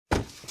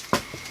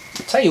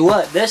Tell you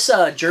what, this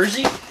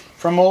jersey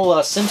from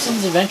old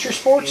Simpsons Adventure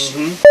Sports.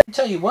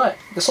 Tell you what,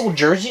 this old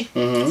jersey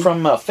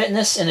from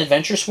Fitness and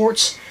Adventure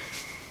Sports,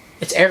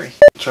 it's airy.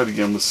 Try to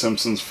get him with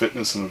Simpsons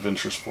Fitness and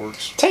Adventure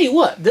Sports. Tell you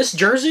what, this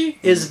jersey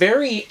is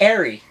very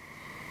airy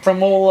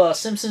from old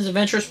Simpsons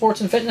Adventure Sports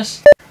and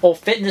Fitness. Old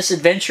Fitness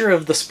Adventure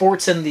of the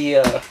Sports and the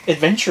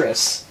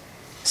Adventurous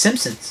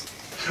Simpsons.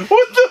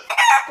 What the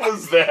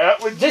was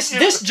that?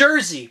 This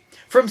jersey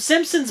from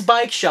Simpsons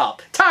Bike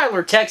Shop,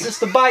 Tyler, Texas,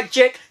 the bike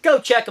chick. Go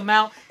check them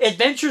out.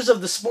 Adventures of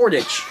the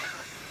Sportage.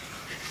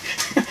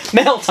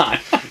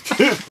 Mailtime.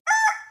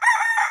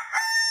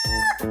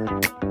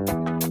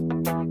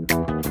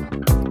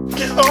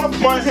 Get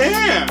off my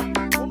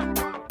hand!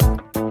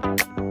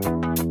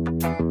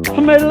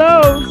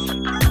 Tomatoes.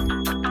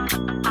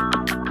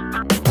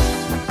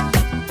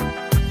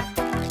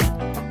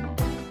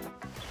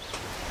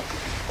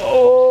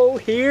 Oh,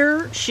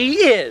 here she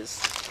is.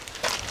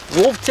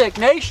 Wolftick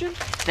Nation,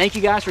 thank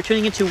you guys for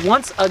tuning into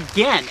once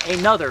again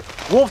another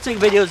Wolftick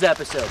Videos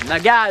episode. Now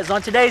guys,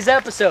 on today's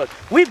episode,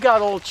 we've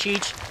got old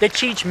Cheech, the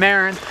Cheech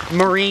Marin.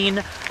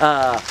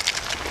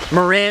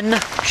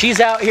 She's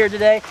out here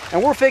today,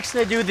 and we're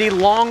fixing to do the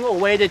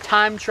long-awaited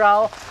time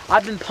trial.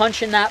 I've been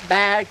punching that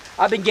bag.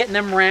 I've been getting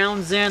them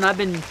rounds in. I've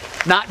been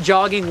not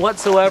jogging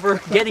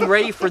whatsoever, getting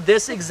ready for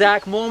this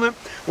exact moment.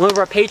 One of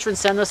our patrons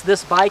sent us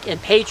this bike,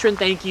 and patron,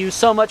 thank you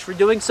so much for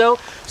doing so.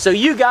 So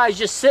you guys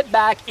just sit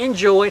back,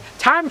 enjoy.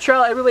 Time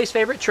trial, everybody's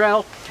favorite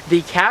trail,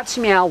 the Cats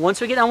Meow. Once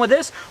we get done with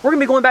this, we're gonna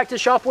be going back to the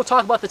shop. We'll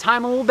talk about the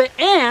time a little bit,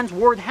 and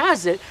word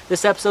has it,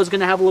 this episode is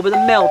gonna have a little bit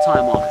of mail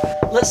time on it.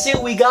 Let's see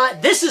what we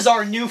got. This is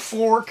our new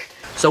fork.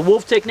 So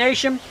Wolftick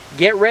Nation,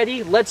 get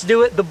ready. Let's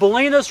do it. The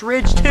Bolinas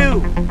Ridge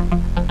 2.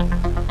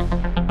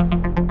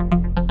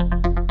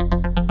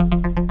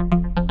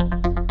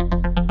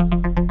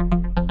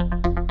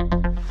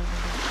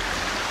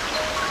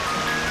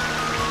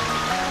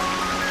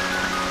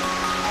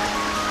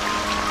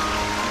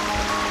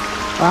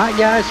 Alright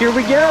guys, here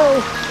we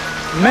go.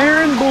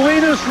 Marin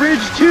Bolinas Ridge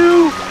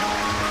 2.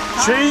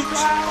 Cheech.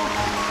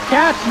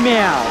 Cats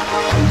Meow.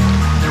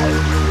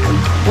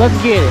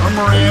 Let's get it. I'm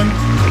Marin.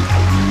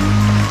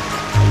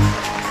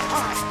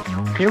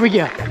 Here we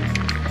go.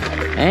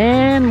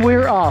 And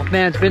we're off.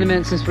 Man, it's been a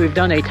minute since we've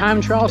done a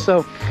time trial,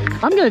 so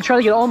I'm going to try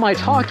to get all my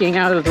talking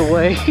out of the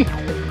way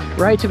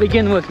right to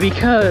begin with,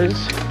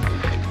 because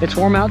it's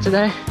warm out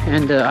today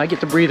and I get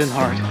to breathe in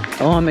hard.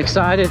 Oh, I'm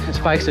excited. This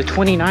bike's a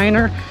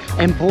 29er,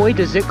 and boy,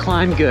 does it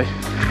climb good.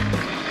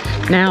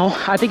 Now,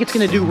 I think it's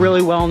going to do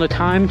really well in the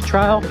time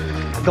trial.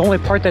 The only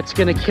part that's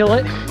going to kill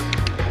it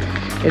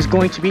is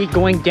going to be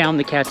going down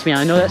the Cats Meow.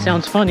 I know that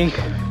sounds funny,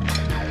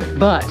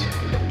 but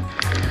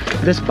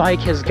this bike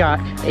has got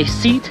a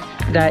seat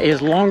that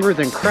is longer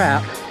than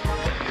crap,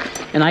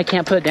 and I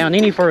can't put it down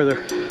any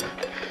further.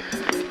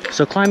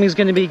 So climbing is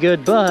going to be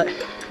good, but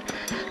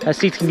that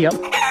seat's going to be up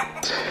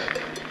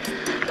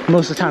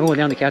most of the time going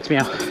down the Cats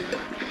Meow.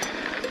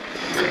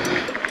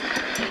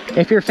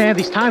 If you're a fan of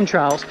these time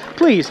trials,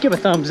 please give a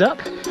thumbs up.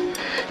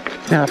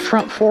 Now the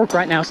front fork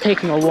right now is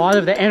taking a lot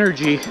of the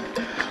energy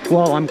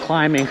while I'm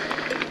climbing.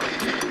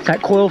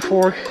 That coil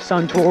fork,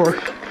 Suntour,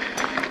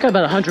 got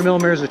about 100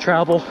 millimeters of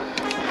travel,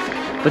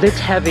 but it's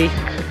heavy.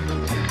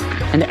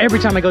 And every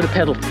time I go to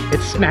pedal,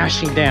 it's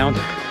smashing down.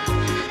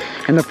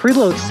 And the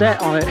preload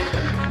set on it,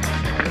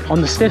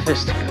 on the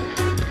stiffest. So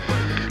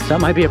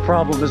that might be a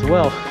problem as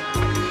well.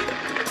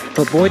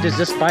 But boy, does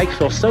this bike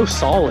feel so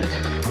solid.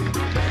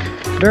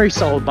 Very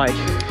solid bike.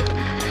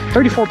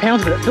 34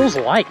 pounds, but it feels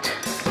light.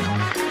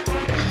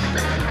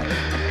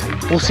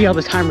 We'll see how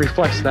the time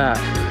reflects that.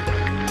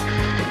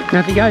 Now,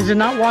 if you guys did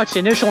not watch the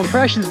initial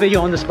impressions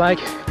video on this bike,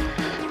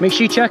 make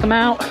sure you check them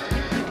out.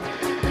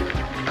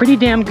 Pretty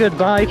damn good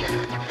bike.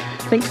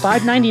 I think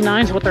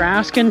 $599 is what they're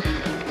asking.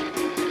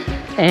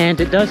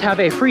 And it does have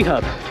a free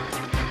hub.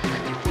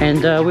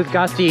 And we've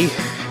got the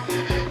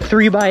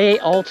 3x8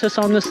 Altus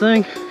on this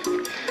thing.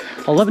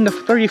 11 to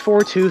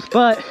 34 tooth,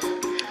 but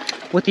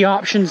with the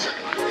options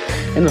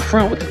in the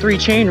front with the 3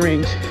 chain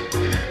rings,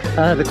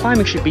 the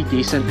climbing should be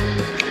decent.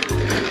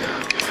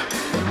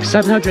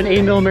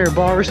 780 millimeter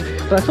bars,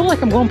 but I feel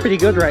like I'm going pretty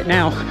good right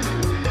now.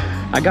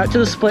 I got to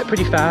the split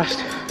pretty fast.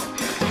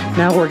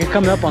 Now we're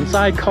coming up on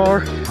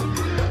sidecar.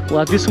 We'll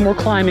have to do some more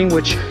climbing,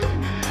 where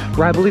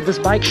I believe this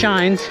bike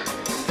shines,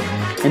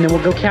 and then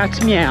we'll go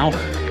Cats Meow.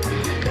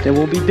 Then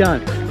we'll be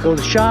done. Go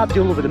to the shop,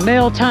 do a little bit of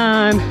mail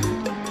time,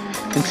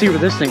 and see where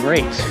this thing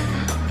rates.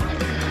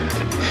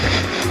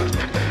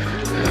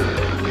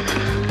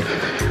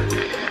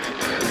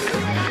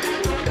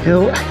 You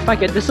know, if I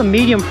could, this is a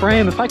medium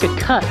frame, if I could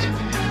cut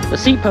the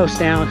seat post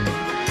down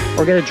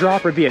or get a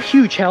dropper, it'd be a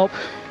huge help.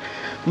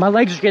 My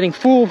legs are getting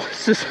full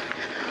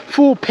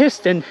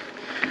piston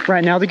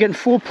right now. They're getting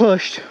full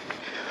pushed,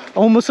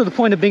 almost to the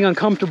point of being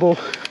uncomfortable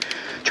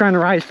trying to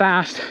ride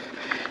fast.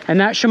 And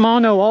that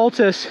Shimano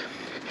Altus,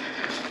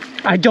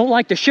 I don't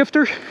like the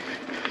shifter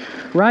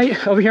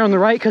right over here on the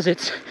right, because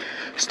it's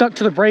stuck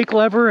to the brake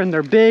lever and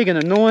they're big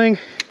and annoying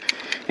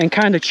and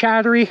kind of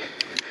chattery.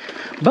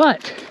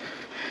 But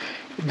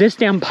this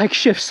damn bike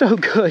shifts so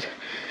good.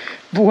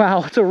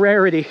 wow, it's a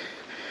rarity.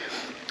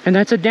 And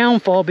that's a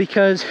downfall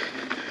because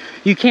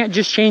you can't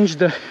just change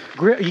the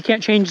grip, you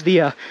can't change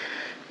the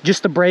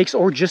just the brakes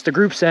or just the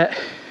group set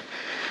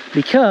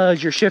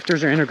because your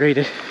shifters are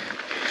integrated.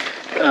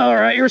 All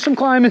right, here's some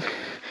climbing.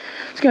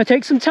 It's gonna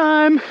take some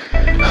time.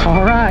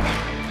 All right,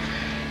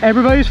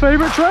 everybody's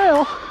favorite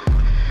trail,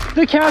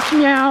 the Cats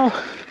Meow.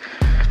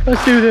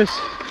 Let's do this.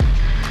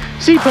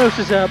 Seat post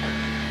is up,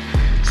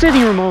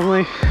 sitting room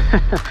only.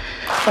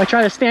 If I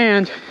try to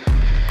stand,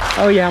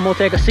 oh yeah, I'm gonna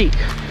take a seat.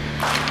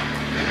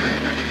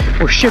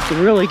 We're shifting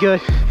really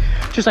good.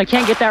 Just I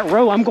can't get that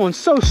row. I'm going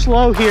so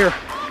slow here.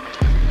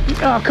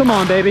 Oh, come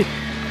on, baby.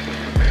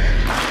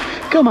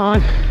 Come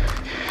on.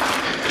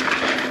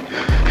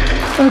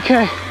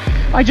 Okay,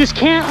 I just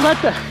can't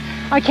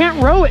I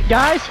can't row it,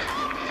 guys.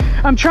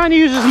 I'm trying to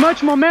use as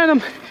much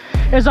momentum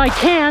as I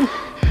can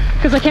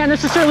because I can't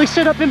necessarily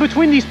sit up in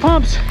between these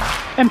pumps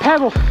and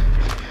pedal.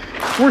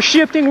 We're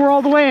shifting, we're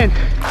all the way in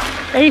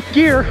 8th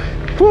gear.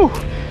 Whew,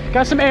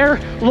 got some air,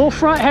 a little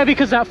front heavy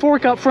because that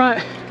fork up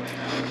front.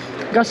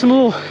 Got some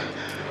little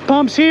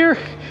bumps here.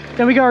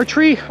 Then we got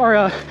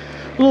our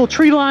little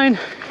tree line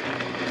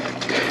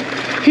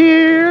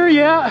here.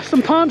 Yeah,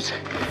 some pumps.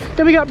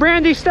 Then we got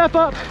Brandy step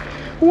up.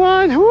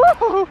 1,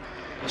 woo,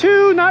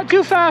 2, not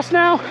too fast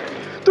now.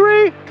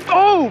 3,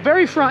 oh,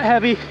 very front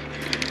heavy,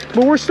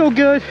 but we're still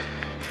good.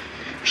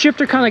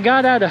 Shifter kind of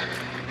got out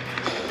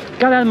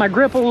of my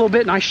grip a little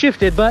bit and I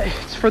shifted, but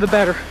it's for the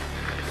better.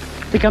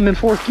 I think I'm in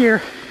 4th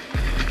gear.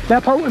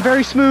 That part went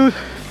very smooth.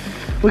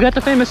 We got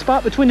the famous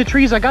spot between the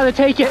trees. I gotta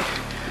take it.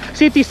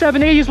 See if these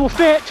 780s will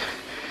fit.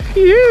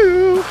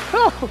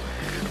 Oh,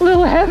 a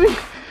little heavy,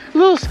 a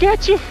little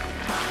sketchy.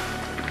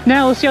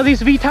 Now let's see how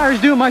these V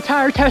tires do in my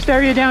tire test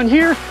area down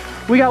here.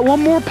 We got one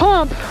more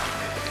pump.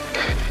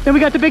 Then we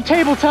got the big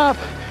tabletop.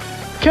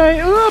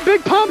 Okay,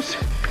 big pumps.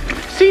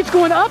 Seats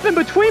going up in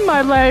between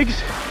my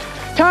legs.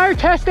 Tire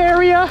test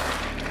area.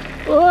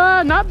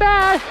 Not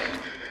bad.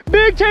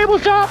 Big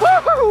tabletop.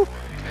 Woo-hoo!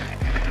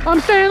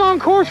 I'm staying on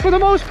course for the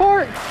most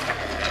part.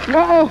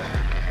 Uh-oh,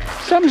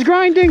 something's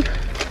grinding.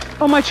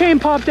 Oh, my chain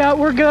popped out,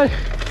 we're good.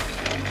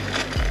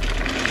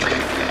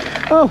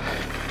 Oh,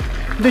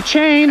 the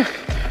chain,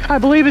 I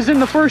believe, is in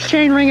the first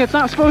chain ring. It's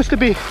not supposed to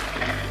be.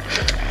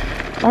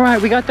 All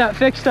right, we got that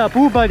fixed up.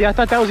 Ooh, buddy, I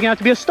thought that was gonna have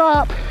to be a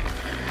stop.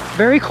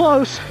 Very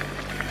close.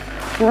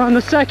 We're on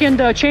the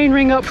second chain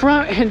ring up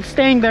front and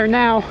staying there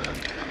now.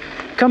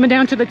 Coming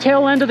down to the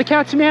tail end of the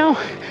Cats Meow,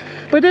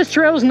 but this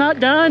trail's not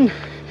done.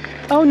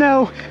 Oh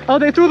no, oh,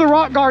 they threw the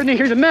rock garden in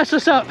here to mess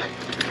us up.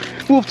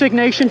 Wolf Tick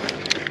Nation.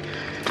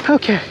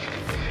 Okay,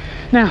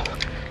 now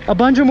a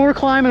bunch of more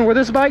climbing where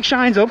this bike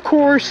shines, of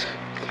course.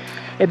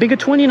 A big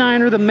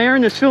 29er, the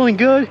Marin is feeling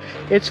good.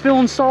 It's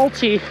feeling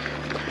salty.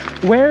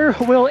 Where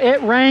will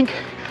it rank?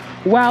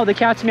 Wow, the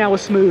Cats Meow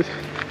was smooth.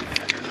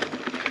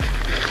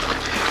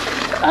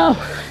 Oh,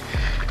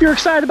 if you're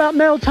excited about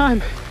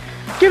Mailtime,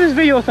 give this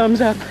video a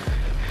thumbs up.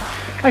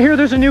 I hear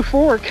there's a new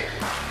fork.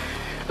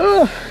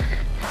 Oh,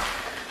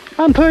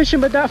 I'm pushing,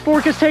 but that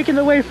fork is taken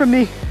away from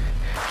me.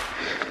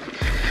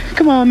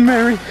 Come on,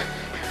 Marin.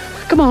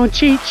 Come on,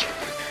 Cheech.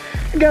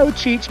 Go,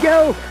 Cheech,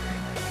 go.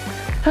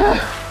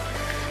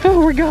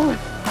 Oh, we're going.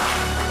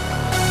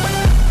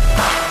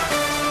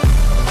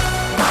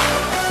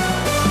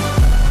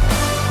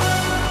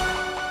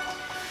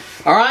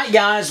 All right,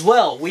 guys.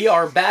 Well, we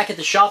are back at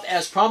the shop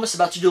as promised,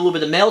 about to do a little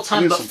bit of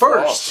Mailtime. But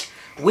first,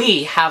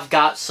 we have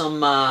got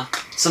some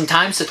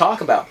times to talk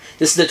about.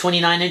 This is the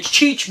 29-inch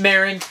Cheech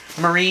Marin.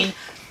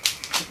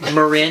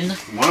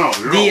 Wow.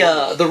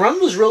 The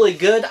run was really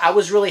good. I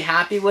was really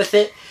happy with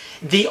it.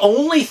 The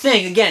only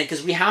thing, again,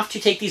 because we have to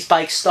take these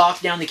bikes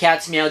stock down the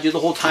Cats Meow, do the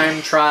whole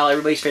time trial,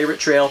 everybody's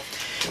favorite trail.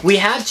 We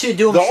had to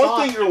do them stock. The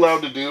only thing you're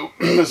allowed to do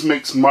is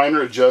make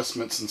minor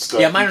adjustments and stuff.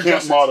 Yeah, minor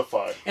adjustments. You can't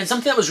modify. And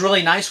something that was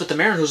really nice with the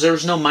Marin was there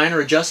was no minor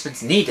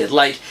adjustments needed.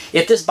 Like,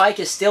 if this bike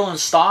is still in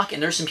stock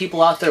and there's some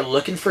people out there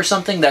looking for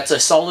something that's a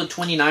solid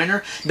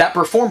 29er that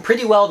performed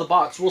pretty well in the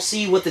box, we'll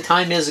see what the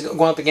time is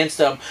going up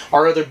against our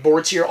other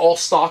boards here, all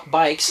stock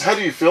bikes. How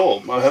do you feel?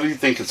 How do you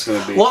think it's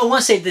going to be? Well, I want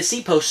to say the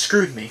seat post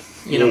screwed me.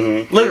 You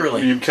know,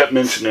 literally. You kept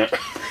mentioning it.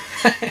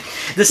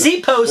 The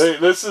seat post. Hey,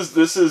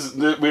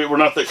 we're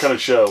not that kind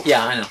of show.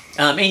 Yeah, I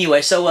know.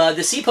 Anyway, so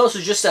the seat post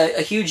was just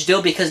a huge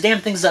deal because damn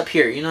thing's up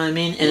here, you know what I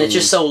mean? And it's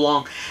just so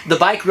long. The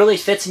bike really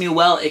fits me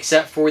well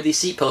except for the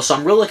seat post, so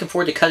I'm really looking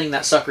forward to cutting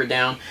that sucker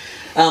down.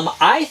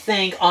 I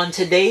think on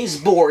today's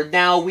board,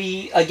 now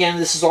again,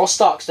 this is all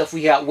stock stuff.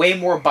 We got way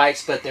more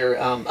bikes, but they're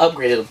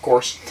upgraded, of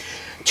course.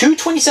 Two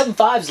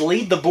 27.5s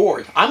lead the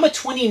board. I'm a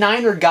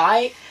 29er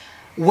guy.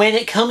 When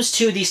it comes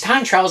to these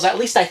time trials, at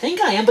least I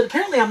think I am, but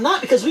apparently I'm not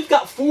because we've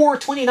got 4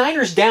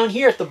 29ers down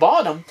here at the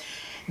bottom.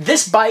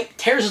 This bike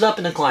tears it up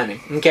in the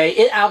climbing, okay?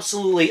 It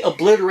absolutely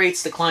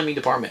obliterates the climbing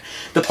department.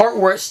 The part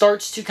where it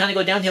starts to kind of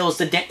go downhill is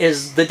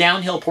the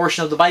downhill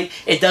portion of the bike.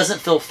 It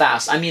doesn't feel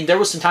fast. I mean, there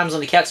was some times on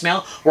the Cats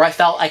Meow where I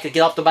felt I could get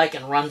off the bike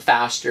and run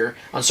faster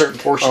on certain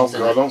portions. Oh,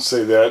 God, don't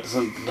say that.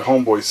 The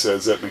homeboy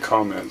says that in the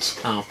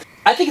comments. Oh.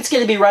 I think it's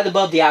going to be right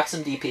above the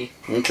Axum DP.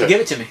 Okay. Give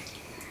it to me.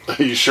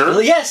 Are you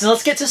sure? Yes, and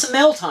let's get to some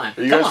mail time.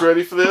 Are you guys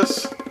ready for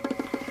this?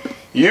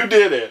 You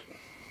did it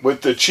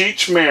with the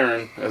Cheech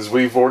Marin, as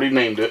we've already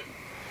named it,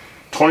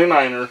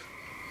 29er,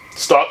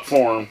 stock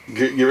form.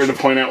 Get ready to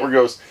point out where it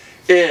goes.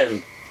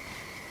 In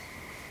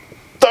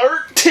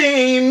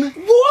 13.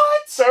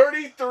 What?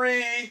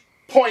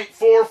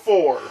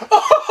 33.44.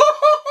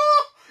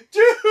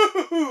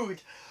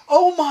 Dude!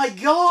 Oh my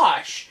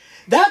gosh!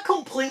 That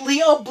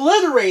completely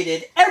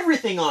obliterated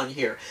everything on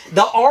here.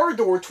 The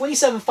R-Door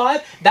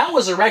 27.5, that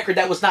was a record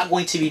that was not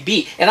going to be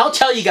beat. And I'll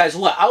tell you guys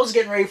what, I was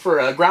getting ready for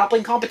a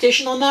grappling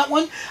competition on that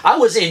one. I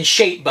was in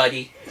shape,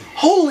 buddy.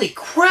 Holy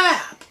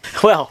crap!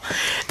 Well,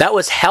 that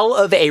was hell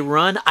of a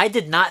run. I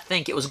did not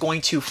think it was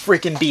going to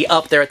freaking be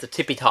up there at the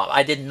tippy top.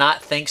 I did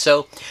not think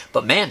so.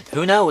 But man,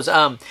 who knows?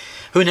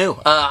 Who knew?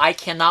 I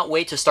cannot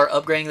wait to start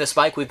upgrading this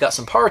bike. We've got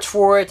some parts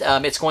for it.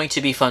 It's going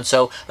to be fun.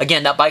 So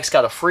again, that bike's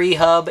got a free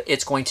hub.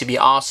 It's going to be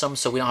awesome.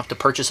 So we don't have to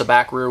purchase a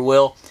back rear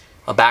wheel.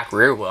 A back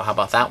rear wheel. How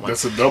about that one?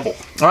 That's a double.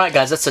 All right,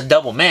 guys. That's a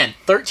double. Man,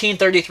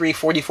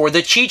 1333.44.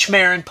 The Cheech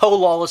Marin, Poe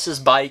Lawless's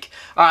bike.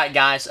 All right,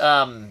 guys.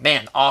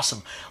 Man,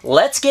 awesome.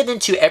 Let's get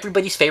into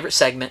everybody's favorite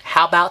segment.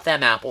 How about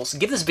them apples?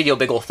 Give this video a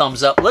big old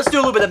thumbs up. Let's do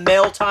a little bit of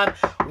mail time.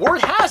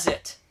 Word has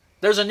it,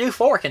 there's a new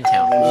fork in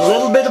town. A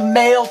little bit of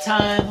mail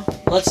time.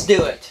 Let's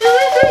do it.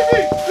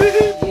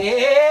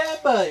 Yeah,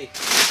 buddy.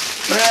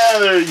 Ah,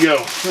 there you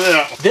go.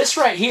 Yeah. This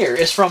right here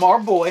is from our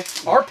boy,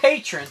 our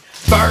patron,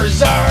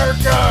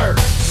 Berserker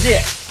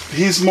Nick.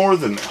 He's more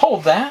than that.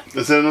 Hold that.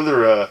 Is that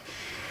another,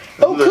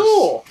 Oh,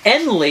 cool.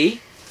 Enlee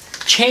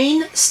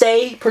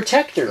Chainstay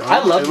Protector.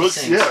 I love these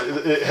things. Yeah,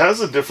 it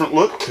has a different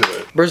look to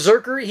it.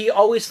 Berserker, he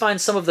always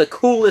finds some of the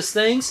coolest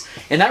things.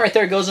 And that right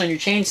there goes on your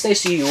chainstay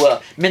so you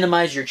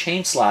minimize your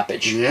chain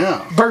slappage.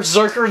 Yeah.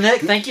 Berserker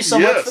Nick, thank you so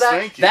much for that.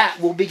 Thank you. That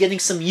will be getting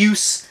some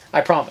use,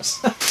 I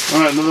promise. All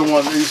right, another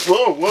one.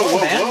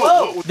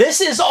 Whoa.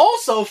 This is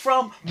also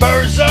from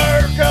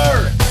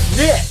Berserker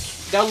Nick.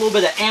 Got a little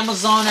bit of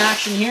Amazon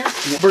action here.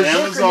 Berserker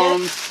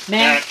Amazon Nick,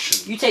 man,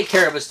 action. you take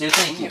care of us, dude.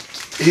 Thank you.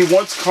 He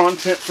wants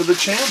content for the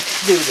channel.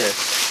 Do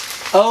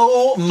this.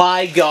 Oh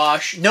my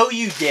gosh. No,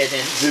 you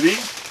didn't. Did he?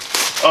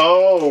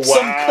 Oh, wow.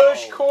 Some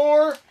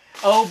CushCore.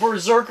 Oh,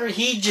 Berserker,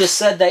 he just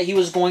said that he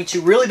was going to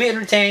really be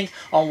entertained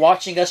on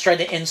watching us try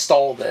to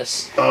install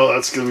this. Oh,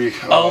 that's going to be...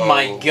 Oh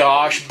my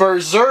gosh.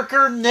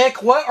 Berserker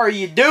Nick, what are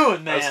you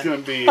doing, man? That's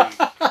going to be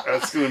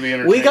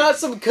entertaining. We got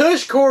some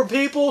CushCore,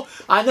 people.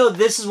 I know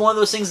this is one of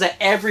those things that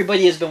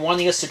everybody has been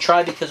wanting us to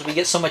try because we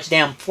get so much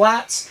damn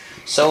flats.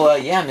 So,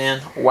 yeah,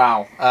 man.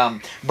 Wow.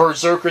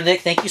 Berserker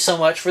Nick, thank you so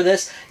much for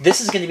this.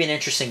 This is going to be an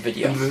interesting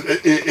video.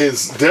 It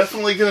is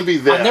definitely going to be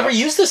that. I've never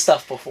used this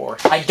stuff before.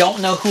 I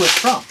don't know who it's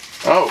from.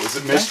 Oh, is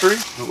it mystery?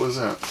 What was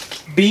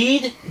that?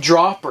 Bead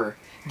Dropper,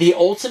 the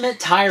ultimate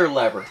tire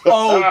lever.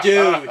 Oh,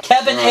 dude.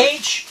 Kevin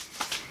H.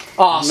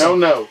 Awesome.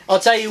 No.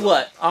 I'll tell you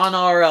what. On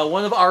our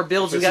one of our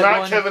builds we got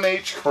going... It's not Kevin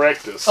H.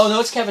 Correct us. Oh,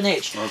 no, it's Kevin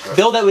H. Okay.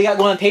 Build that we got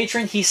going on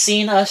Patreon. He's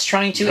seen us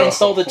trying to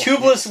install the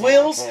tubeless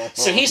wheels.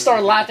 So he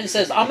started laughing and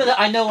says,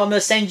 I know I'm going to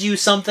send you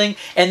something.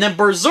 And then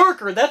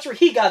Berserker, that's where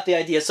he got the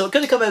idea. So it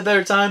couldn't come at a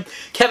better time.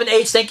 Kevin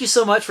H., thank you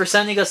so much for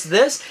sending us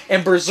this.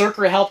 And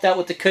Berserker helped out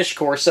with the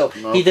CushCore. So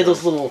he did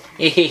those little,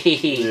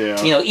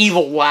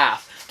 evil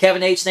laugh.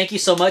 Kevin H., thank you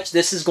so much.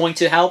 This is going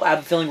to help. I have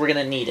a feeling we're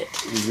going to need it.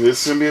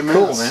 This is going to be a mess.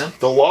 Cool, man.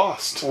 The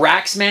Lost.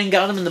 Raxman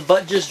got him and the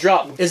butt just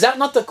dropped. Is that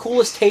not the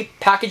coolest tape,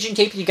 packaging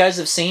tape you guys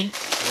have seen?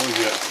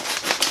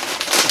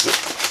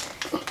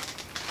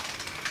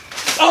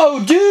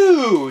 Oh,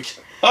 dude!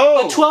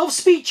 Oh! A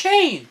 12-speed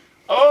chain!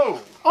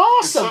 Oh! Awesome!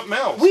 It's something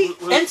else.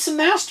 And some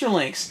master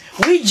links.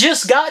 We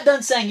just got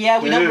done saying,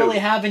 yeah, we don't really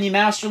have any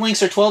master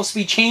links or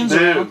 12-speed chains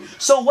around.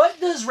 So what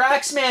does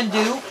Raxman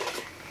do?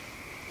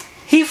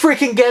 He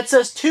freaking gets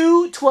us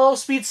two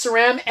 12-speed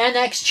SRAM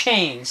NX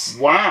chains.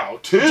 Wow,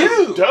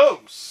 Dude.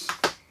 Dose.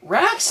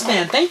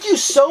 Raxman, thank you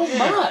so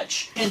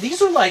much. And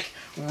these are like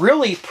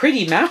really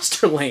pretty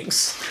master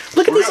links.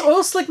 Look at these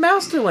oil slick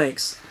master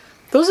links.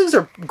 Those things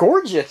are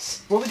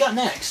gorgeous. What we got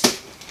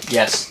next?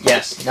 Yes.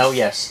 No,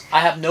 yes. I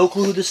have no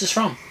clue who this is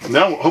from.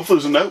 No, hopefully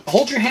there's a note.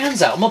 Hold your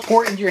hands out. I'm going to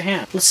pour it into your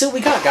hand. Let's see what we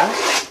got,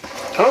 guys.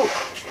 Oh.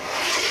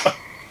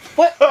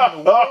 What in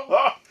the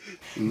world?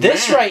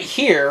 This right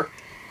here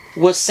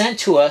was sent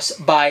to us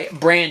by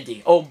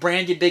Brandy. Oh,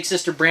 Brandy, big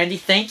sister Brandy,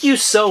 thank you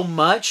so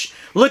much.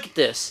 Look at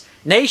this.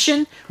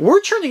 Nation, we're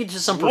turning into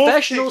some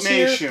professionals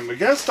here. Nation. We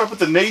gotta stop with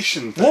the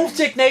nation thing. Wolf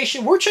Dick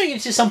Nation, we're turning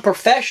into some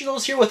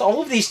professionals here with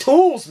all of these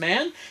tools,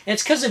 man. And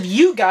it's because of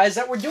you guys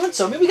that we're doing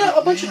so. I mean, we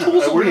got a bunch of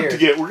tools over here.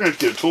 We're gonna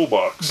get a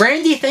toolbox.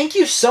 Brandy, thank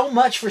you so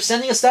much for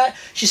sending us that.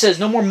 She says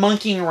no more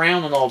monkeying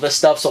around and all this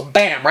stuff. So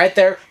bam, right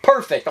there,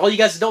 perfect. All you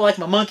guys that don't like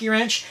my monkey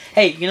wrench,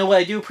 hey, you know what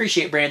I do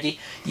appreciate, Brandy?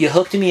 You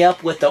hooked me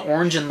up with the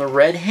orange and the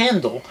red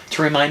handle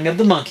to remind me of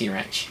the monkey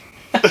wrench.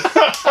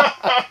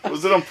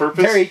 Was it on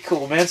purpose? Very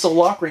cool, man. It's a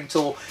lock ring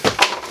tool.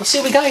 Let's see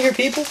what we got here,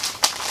 people.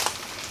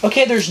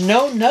 Okay, there's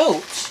no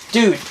notes.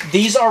 Dude,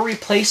 these are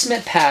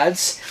replacement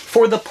pads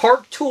for the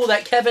park tool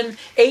that Kevin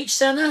H.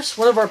 sent us,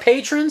 one of our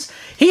patrons.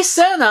 He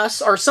sent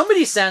us, or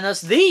somebody sent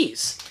us,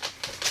 these.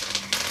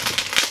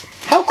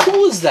 How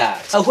cool is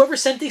that? Whoever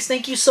sent these,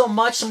 thank you so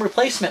much. Some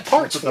replacement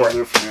parts for it.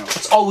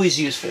 It's always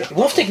useful.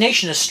 Wolftick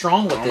Nation is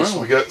strong with this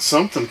one. We got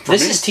something for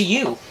This me. is to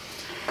you.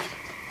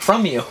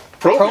 From you.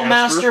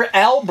 ProMaster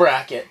L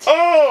bracket.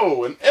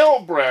 Oh, an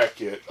L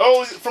bracket.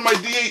 Oh, for my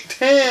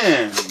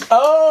D810.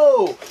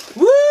 Oh,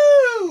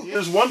 woo!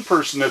 There's one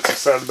person that's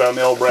excited about an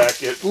L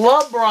bracket.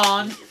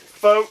 LeBron.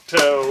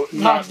 Photo.com.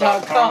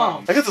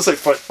 I got this like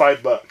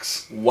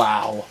 $5.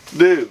 Wow.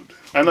 Dude,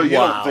 I know you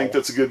don't think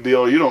that's a good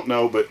deal. You don't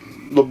know, but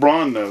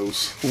LeBron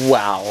knows.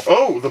 Wow.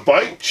 Oh, the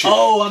bike chick.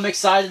 Oh, I'm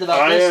excited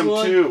about this one.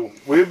 I am too.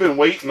 We've been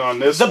waiting on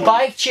this one. The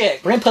bike chick.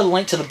 We're going to put a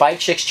link to the bike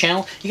chick's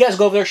channel. You guys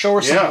go over there, show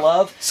her some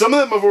love. Some of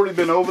them have already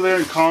been over there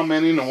and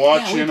commenting and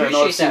watching. I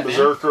know I've seen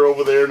Berserker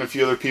over there and a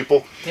few other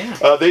people.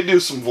 Yeah. They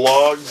do some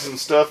vlogs and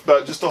stuff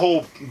about just the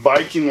whole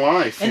biking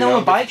life. And they're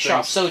a bike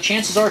shop, so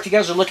chances are if you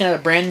guys are looking at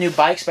a brand new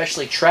bike,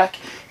 especially Trek,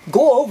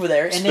 go over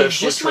there and they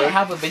just might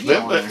have a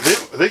video on there.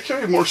 They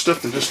carry more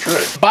stuff than just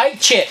Trek.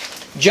 Bike chick.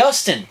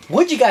 Justin,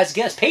 what'd you guys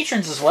guess?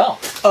 Patrons as well.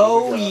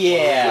 Oh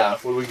yeah,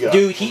 what do we got?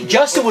 Dude,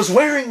 Justin was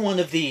wearing one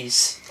of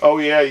these. Oh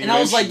yeah, and I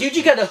was like, dude,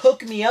 you got to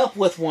hook me up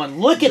with one.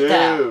 Look at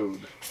that.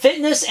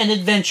 Fitness and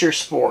adventure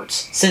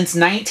sports. Since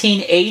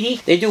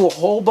 1980, they do a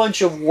whole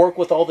bunch of work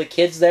with all the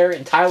kids there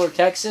in Tyler,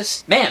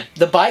 Texas. Man,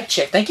 the bike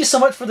chick. Thank you so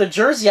much for the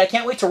jersey. I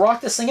can't wait to rock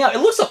this thing out. It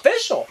looks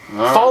official.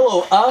 Right.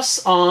 Follow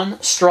us on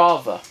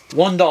Strava.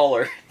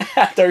 $1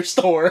 at their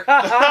store.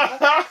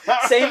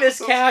 Save as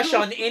cash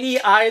on any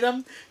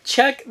item.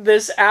 Check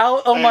this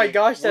out. Oh my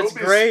gosh, that's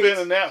great. We'll be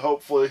spinning that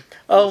hopefully.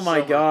 Oh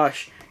my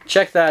gosh.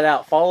 Check that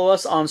out. Follow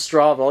us on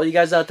Strava. All you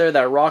guys out there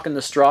that are rocking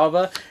the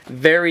Strava,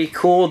 very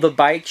cool. The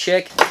bike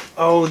chick.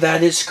 Oh,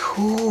 that is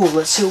cool.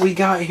 Let's see what we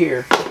got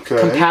here. Okay.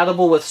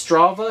 Compatible with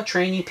Strava,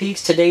 Training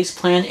Peaks, Today's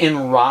Plan,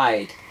 and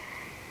Ride.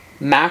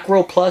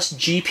 Macro Plus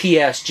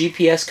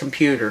GPS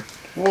computer.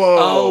 Whoa.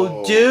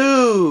 Oh,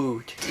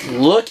 dude.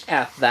 Look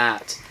at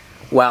that.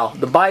 Wow.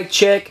 The bike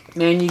chick,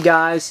 man, you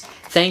guys,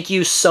 thank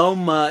you so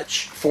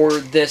much for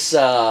this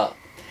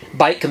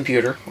bike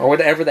computer, or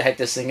whatever the heck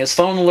this thing is.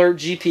 Phone alert,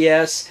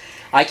 GPS.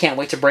 I can't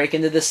wait to break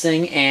into this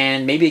thing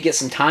and maybe get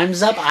some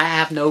times up. I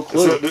have no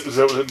clue. Is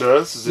that what it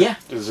does?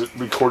 Does it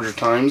record your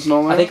times and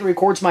all that? I think it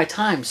records my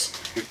times.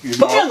 Put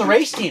me on the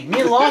race team.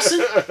 Me and Lawson.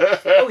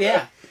 Oh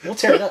yeah. We'll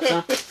tear it up,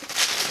 son.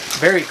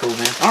 Very cool,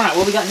 man. Alright,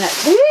 what we got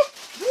next? Whoop,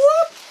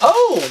 whoop.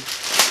 Oh!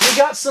 We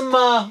got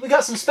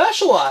some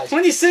Specialized.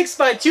 26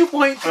 by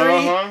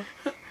 2.3.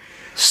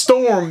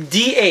 Storm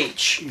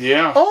DH.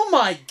 Yeah. Oh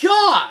my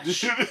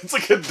gosh. It's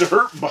like a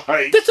dirt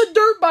bike. That's a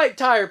dirt bike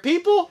tire,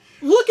 people.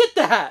 Look at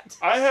that.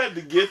 I had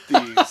to get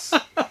these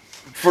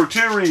for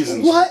two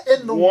reasons. What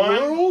in the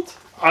world?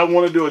 I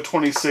want to do a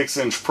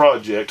 26-inch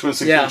project,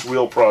 26-inch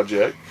wheel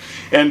project.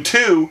 And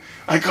two,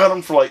 I got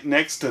them for like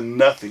next to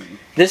nothing.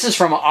 This is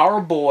from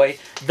our boy,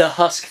 the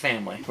Husk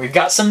family. We've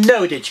got some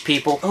notage,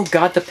 people. Oh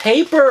God, the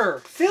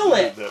paper. Feel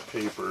it. That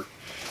paper.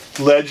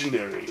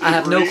 Legendary. I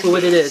have no clue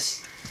what it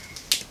is.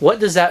 What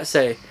does that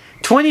say?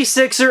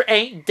 26er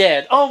ain't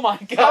dead. Oh my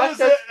God.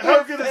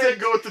 How good does that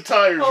go with the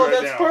tires right now? Oh,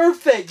 that's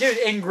perfect. Dude,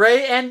 in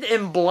gray and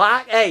in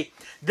black. Hey,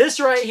 this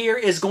right here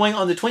is going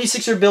on the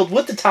 26er build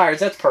with the tires.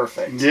 That's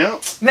perfect.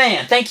 Yeah.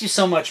 Man, thank you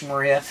so much,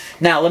 Maria.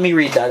 Now, let me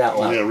read that out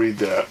loud. Yeah, read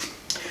that.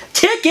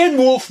 Tick and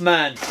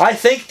Wolfman. I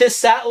think this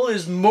saddle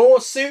is more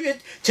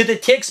suited to the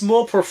Tick's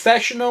more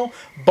professional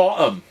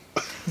bottom.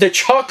 The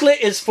chocolate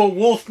is for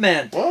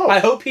Wolfman. Whoa. I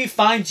hope he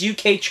finds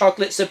UK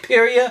chocolate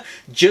superior,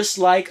 just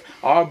like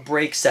our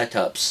brake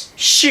setups.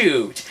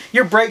 Shoot,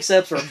 your brake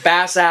setups are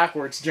bass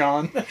backwards,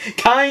 John.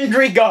 Kind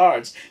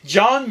regards,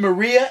 John,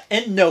 Maria,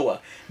 and Noah,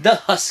 the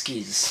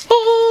Huskies.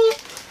 Oh,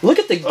 look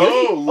at the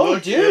goodies. Oh,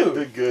 look at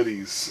the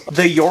goodies.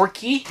 The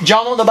Yorkie.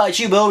 John, I don't know about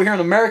you, but over here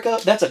in America,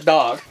 that's a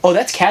dog. Oh,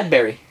 that's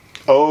Cadbury.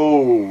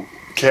 Oh,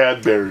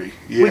 Cadbury.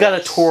 Yes. We got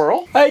a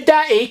twirl. Hey,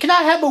 Daddy, can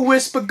I have a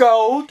wisp of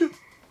gold?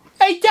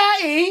 Hey,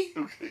 Daddy!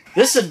 Okay.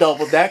 This is a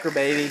double-decker,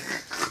 baby.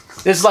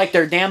 This is like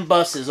their damn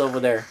buses over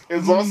there.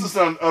 As long as it's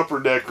not an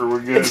upper-decker,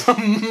 we're good. It's a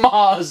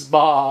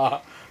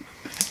Mazda.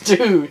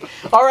 Dude.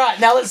 All right,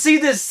 now let's see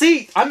this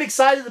seat. I'm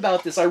excited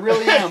about this. I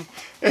really am.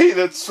 Hey,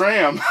 that's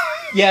SRAM.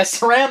 Yeah,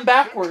 SRAM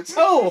backwards.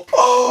 Oh,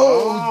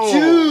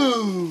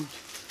 dude.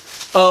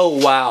 Oh,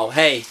 wow.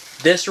 Hey,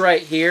 this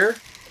right here,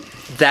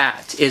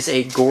 that is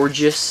a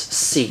gorgeous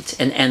seat,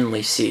 an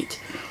Enlee seat.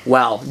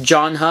 Wow.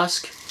 John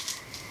Husk.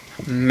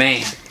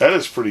 Man. That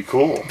is pretty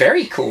cool.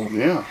 Very cool.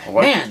 Yeah. I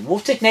like Man,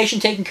 Wolftick Nation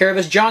taking care of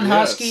us. John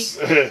Husky.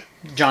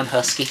 John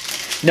Husky.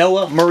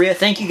 Noah, Maria,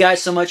 thank you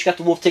guys so much. Got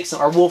the Wolftick,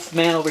 our Wolf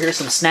man over here,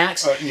 some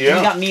snacks. Yeah.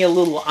 You got me a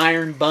little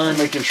iron bun. I'm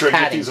making sure I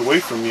get these away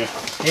from you.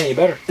 Yeah, you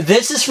better.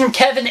 This is from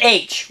Kevin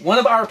H., one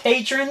of our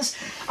patrons.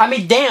 I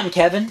mean, damn,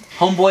 Kevin.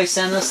 Homeboy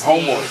sent us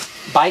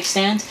the bike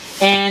stand.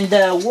 And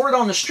word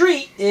on the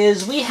street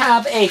is we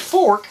have a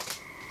fork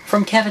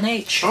from Kevin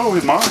H. Oh,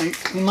 we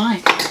might. We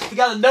might. We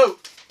got a note.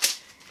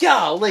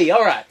 Golly,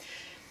 all right.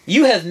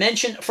 You have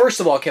mentioned,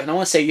 first of all, Kevin, I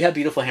want to say you have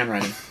beautiful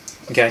handwriting.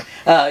 Okay.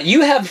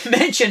 You have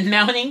mentioned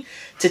mounting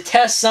to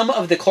test some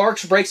of the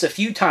Clark's brakes a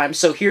few times,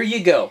 so here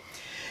you go.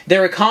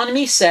 Their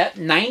economy set,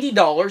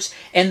 $90,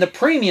 and the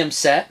premium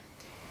set,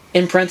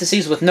 in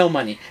parentheses, with no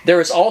money.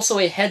 There is also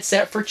a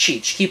headset for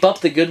Cheech. Keep up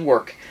the good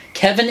work.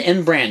 Kevin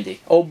and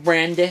Brandy. Oh,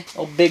 Brandy.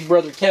 Oh, big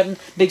brother Kevin.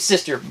 Big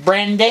sister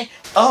Brandy.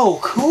 Oh,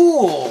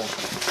 cool.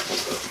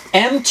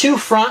 M2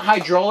 front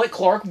hydraulic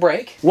Clark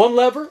brake. One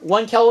lever,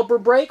 one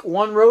caliper brake,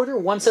 one rotor,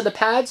 one set of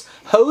pads,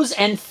 hose,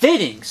 and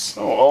fittings.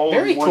 Oh, all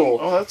very cool.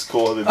 Oh, that's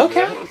cool.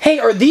 Okay. Hey,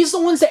 are these the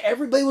ones that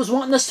everybody was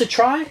wanting us to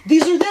try?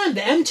 These are them,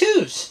 the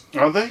M2s.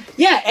 Are they?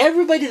 Yeah,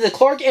 everybody, the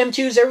Clark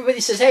M2s, everybody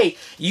says, hey,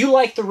 you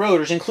like the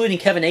rotors, including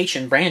Kevin H.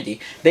 and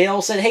Brandy. They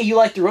all said, hey, you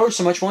like the rotors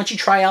so much, why don't you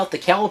try out the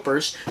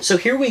calipers? So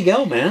here we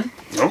go, man.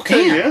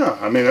 Okay, Damn. yeah.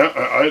 I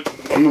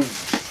mean,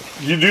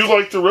 you do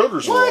like the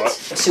rotors a lot.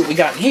 Let's see what we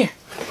got in here.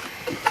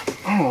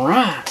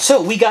 Alright.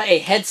 So we got a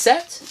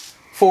headset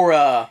for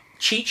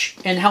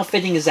Cheech, and how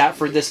fitting is that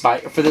for this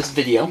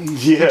video?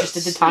 Yes, we just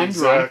did the timed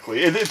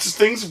exactly. run. It's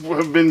things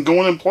have been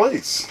going in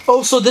place.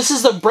 Oh, so this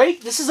is the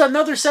brake? This is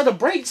another set of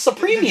brakes, the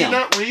premium. Did you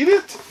not read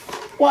it?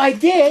 Well, I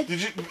did.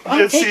 Did you?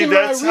 I'm See,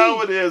 that's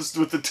how it is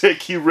with the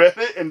tick. He read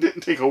it and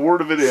didn't take a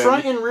word of it in.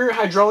 Front and rear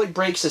hydraulic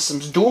brake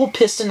systems. Dual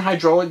piston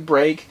hydraulic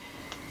brake.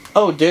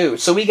 Oh, dude.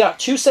 So we got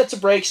 2 sets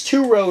of brakes,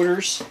 2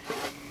 rotors.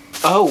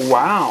 Oh,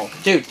 wow.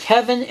 Dude,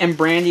 Kevin and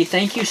Brandy,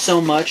 thank you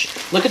so much.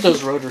 Look at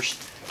those rotors.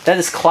 That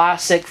is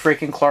classic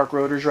freaking Clark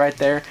rotors right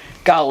there.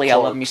 Golly, Clark,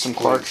 I love me some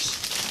Clarks.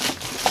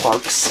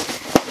 Clarks.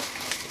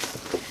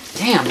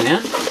 Damn,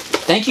 man.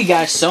 Thank you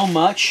guys so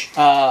much.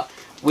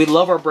 We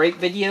love our brake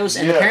videos,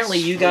 and apparently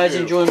you guys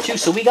enjoy them too.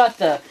 So we got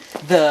the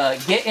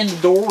get in the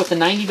door with the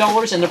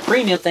 $90 and the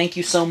premium. Thank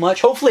you so much.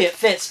 Hopefully it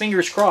fits,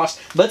 fingers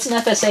crossed. But it's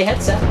an FSA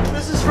headset.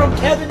 This is from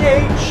Kevin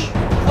H.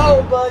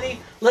 Oh, buddy.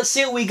 Let's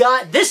see what we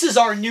got. This is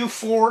our new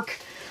fork.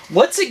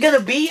 What's it going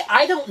to be?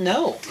 I don't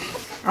know.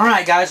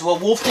 Alright guys, well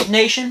Wolftick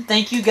Nation,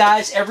 thank you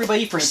guys,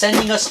 everybody, for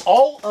sending us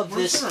all of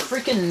this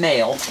freaking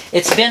mail.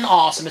 It's been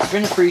awesome, it's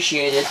been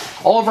appreciated.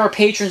 All of our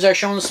patrons are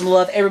showing us some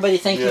love. Everybody,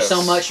 thank you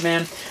so much,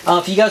 man.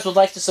 If you guys would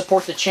like to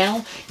support the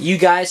channel, you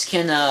guys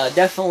can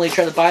definitely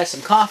try to buy us some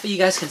coffee. You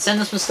guys can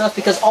send us some stuff,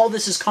 because all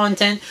this is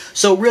content.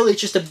 So really,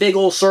 it's just a big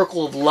old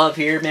circle of love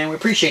here, man. We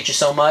appreciate you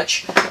so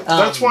much.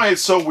 That's why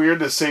it's so weird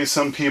to say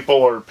some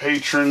people are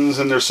patrons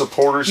and they're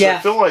supporters. Yeah. I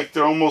feel like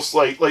they're almost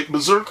like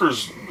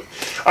Berserkers.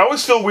 I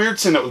always feel weird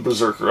saying it with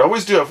Berserker. I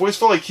always do. I always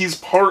feel like he's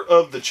part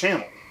of the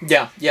channel.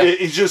 Yeah, yeah.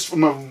 It's just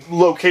from a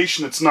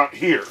location that's not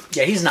here.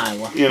 Yeah, he's in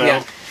Iowa. You know?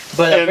 Yeah.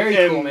 But very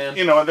cool, man.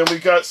 You know, and then we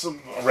got some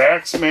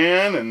Rax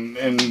Man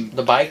and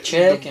the bike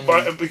chick.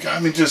 I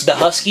mean, just the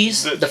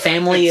Huskies, the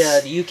family,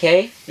 the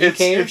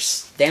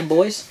UKers, damn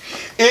boys.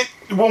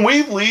 When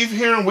we leave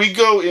here and we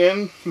go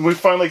in, and we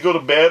finally go to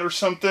bed or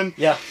something.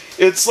 Yeah.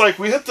 It's like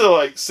we have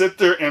to sit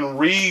there and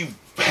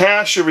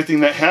rehash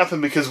everything that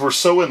happened because we're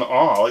so in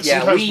awe.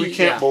 Sometimes we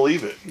can't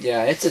believe it.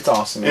 Yeah, it's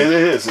awesome. Man. It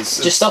is.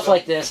 It's just stuff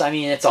like this. I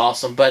mean, it's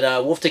awesome. But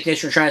Wolftick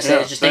Nation, we're trying to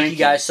say is just thank you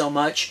guys so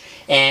much.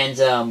 And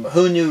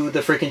who knew the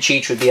freaking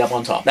Cheech would be up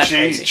on top? That's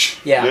crazy.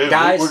 Yeah,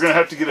 guys. We're going to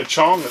have to get a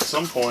Chong at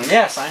some point.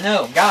 Yes, I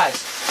know.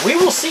 Guys, we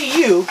will see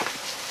you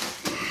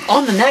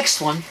on the next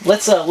one.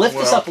 Let's lift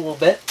this up a little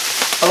bit.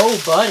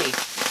 Oh, buddy.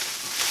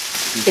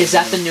 Is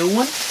that the new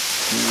one?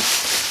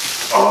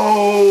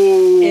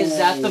 Oh! Is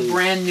that the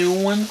brand new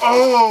one?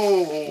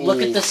 Oh!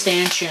 Look at the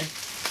stanchion.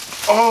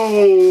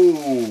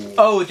 Oh!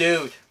 Oh,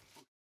 dude.